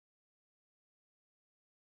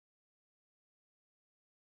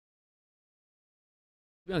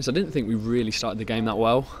be honest, I didn't think we really started the game that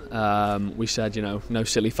well. We said, no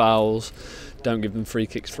silly fouls, don't give them free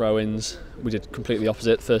kicks, throw-ins. We did completely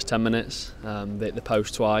opposite. First 10 minutes, they hit the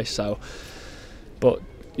post twice. But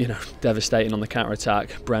devastating on the counter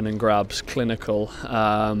attack. Brennan grabs, clinical.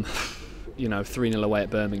 3-0 away at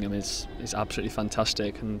Birmingham is absolutely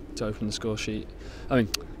fantastic, and to open the score sheet, open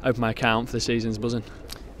my account for the season's buzzing.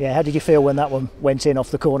 Yeah, how did you feel when that one went in off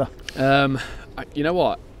the corner? You know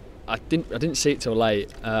what? I didn't see it till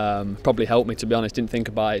late. Probably helped me, to be honest. Didn't think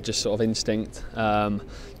about it, just sort of instinct.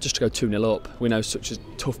 Just to go 2-0 up. We know such a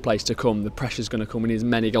tough place to come. The pressure's going to come. We need as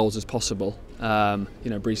many goals as possible.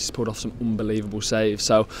 Brees has pulled off some unbelievable saves.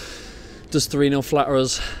 So does 3-0 flatter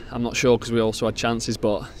us? I'm not sure, because we also had chances,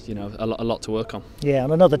 but a lot to work on. Yeah,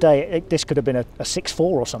 on another day, this could have been a 6-4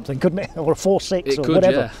 or something, couldn't it? Or a 4-6 or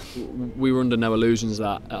whatever. Yeah. We were under no illusions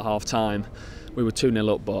that at half time. We were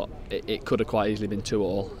 2-0 up, but it could have quite easily been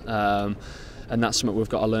 2-2. And that's something we've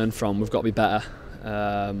got to learn from. We've got to be better,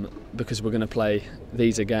 because we're going to play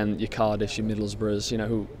these again, your Cardiffs, your Middlesbroughs,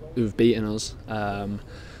 who've beaten us.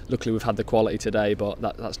 Luckily we've had the quality today, but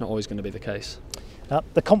that's not always going to be the case.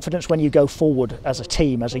 The confidence when you go forward as a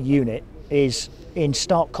team, as a unit, is in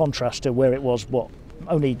stark contrast to where it was,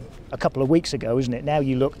 only a couple of weeks ago, isn't it? Now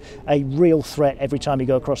you look a real threat every time you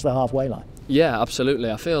go across the halfway line. Yeah, absolutely.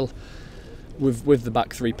 I feel with the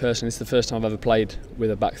back three personally, it's the first time I've ever played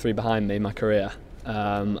with a back three behind me in my career.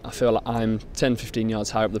 I feel like I'm 10-15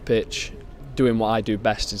 yards higher up the pitch, doing what I do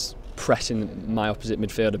best, is pressing my opposite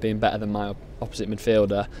midfielder, being better than my opposite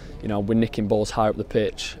midfielder. We're nicking balls higher up the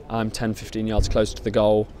pitch. I'm 10-15 yards closer to the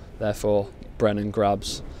goal, therefore Brennan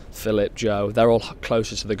grabs, Philip, Joe, they're all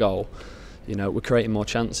closer to the goal. We're creating more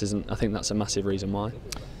chances, and I think that's a massive reason why.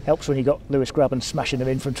 Helps when you got Lewis Grabban smashing them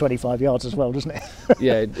in from 25 yards as well, doesn't it?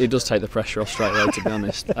 Yeah, it does take the pressure off straight away, to be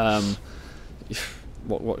honest.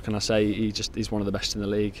 What can I say? He's one of the best in the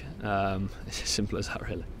league. It's as simple as that,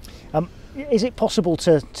 really. Is it possible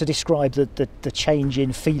to describe the change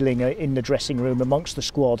in feeling in the dressing room amongst the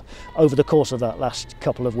squad over the course of that last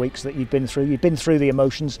couple of weeks that you've been through? You've been through the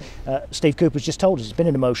emotions. Steve Cooper's just told us it's been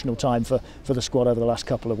an emotional time for the squad over the last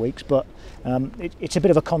couple of weeks, but it's a bit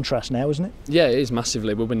of a contrast now, isn't it? Yeah, it is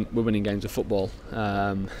massively. We're winning games of football.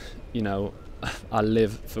 I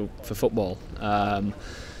live for football.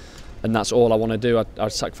 And that's all I want to do.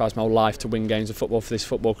 I'd sacrifice my whole life to win games of football for this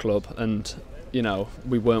football club, and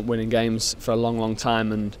we weren't winning games for a long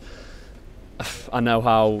time, and I know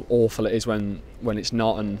how awful it is when it's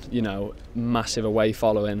not, and massive away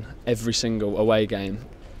following every single away game,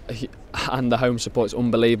 and the home support is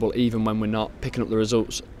unbelievable even when we're not picking up the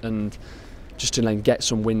results, and just to then get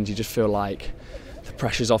some wins, you just feel like the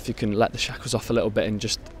pressure's off. You can let the shackles off a little bit and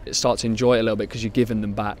just start to enjoy it a little bit, because you're giving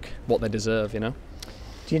them back what they deserve.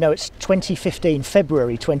 It's 2015,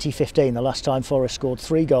 February 2015, the last time Forest scored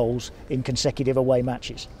 3 goals in consecutive away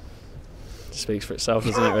matches. It speaks for itself,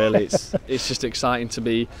 doesn't it, really? It's just exciting to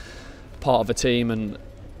be part of a team, and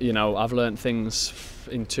I've learnt things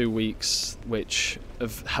in 2 weeks which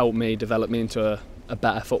have helped me develop me into a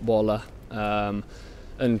better footballer, and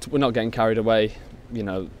we're not getting carried away.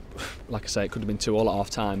 Like I say, it could have been 2-2 at half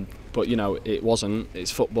time, but it wasn't. It's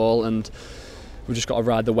football, and we've just got to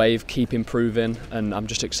ride the wave, keep improving, and I'm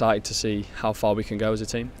just excited to see how far we can go as a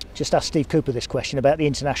team. Just asked Steve Cooper this question about the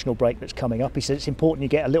international break that's coming up. He said it's important you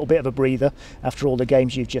get a little bit of a breather after all the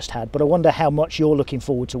games you've just had, but I wonder how much you're looking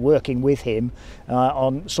forward to working with him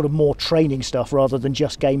on sort of more training stuff rather than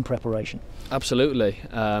just game preparation. Absolutely.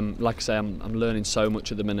 Like I say, I'm learning so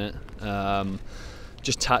much at the minute.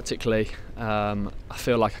 Just tactically, I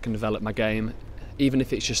feel like I can develop my game, even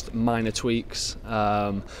if it's just minor tweaks,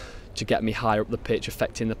 to get me higher up the pitch,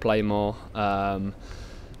 affecting the play more. I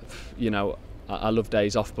love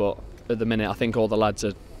days off, but at the minute I think all the lads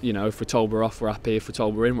are, if we're told we're off, we're happy. If we're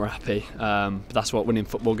told we're in, we're happy. But that's what winning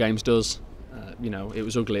football games does. It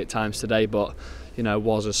was ugly at times today, but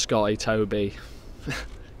was Scotty, Toby,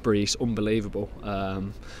 Brees, unbelievable.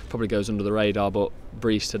 Probably goes under the radar, but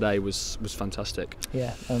Brees today was fantastic.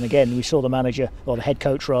 Yeah, and again we saw the manager, or the head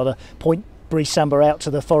coach rather, point Brees Samba out to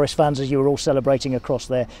the Forest fans as you were all celebrating across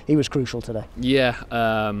there. He was crucial today. Yeah,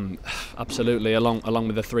 absolutely. Along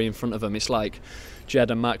with the 3 in front of him, it's like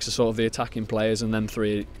Jed and Max are sort of the attacking players, and them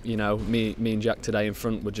 3, me and Jack today in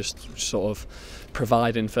front were just sort of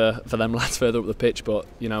providing for them lads further up the pitch. But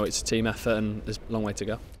it's a team effort, and there's a long way to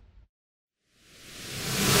go.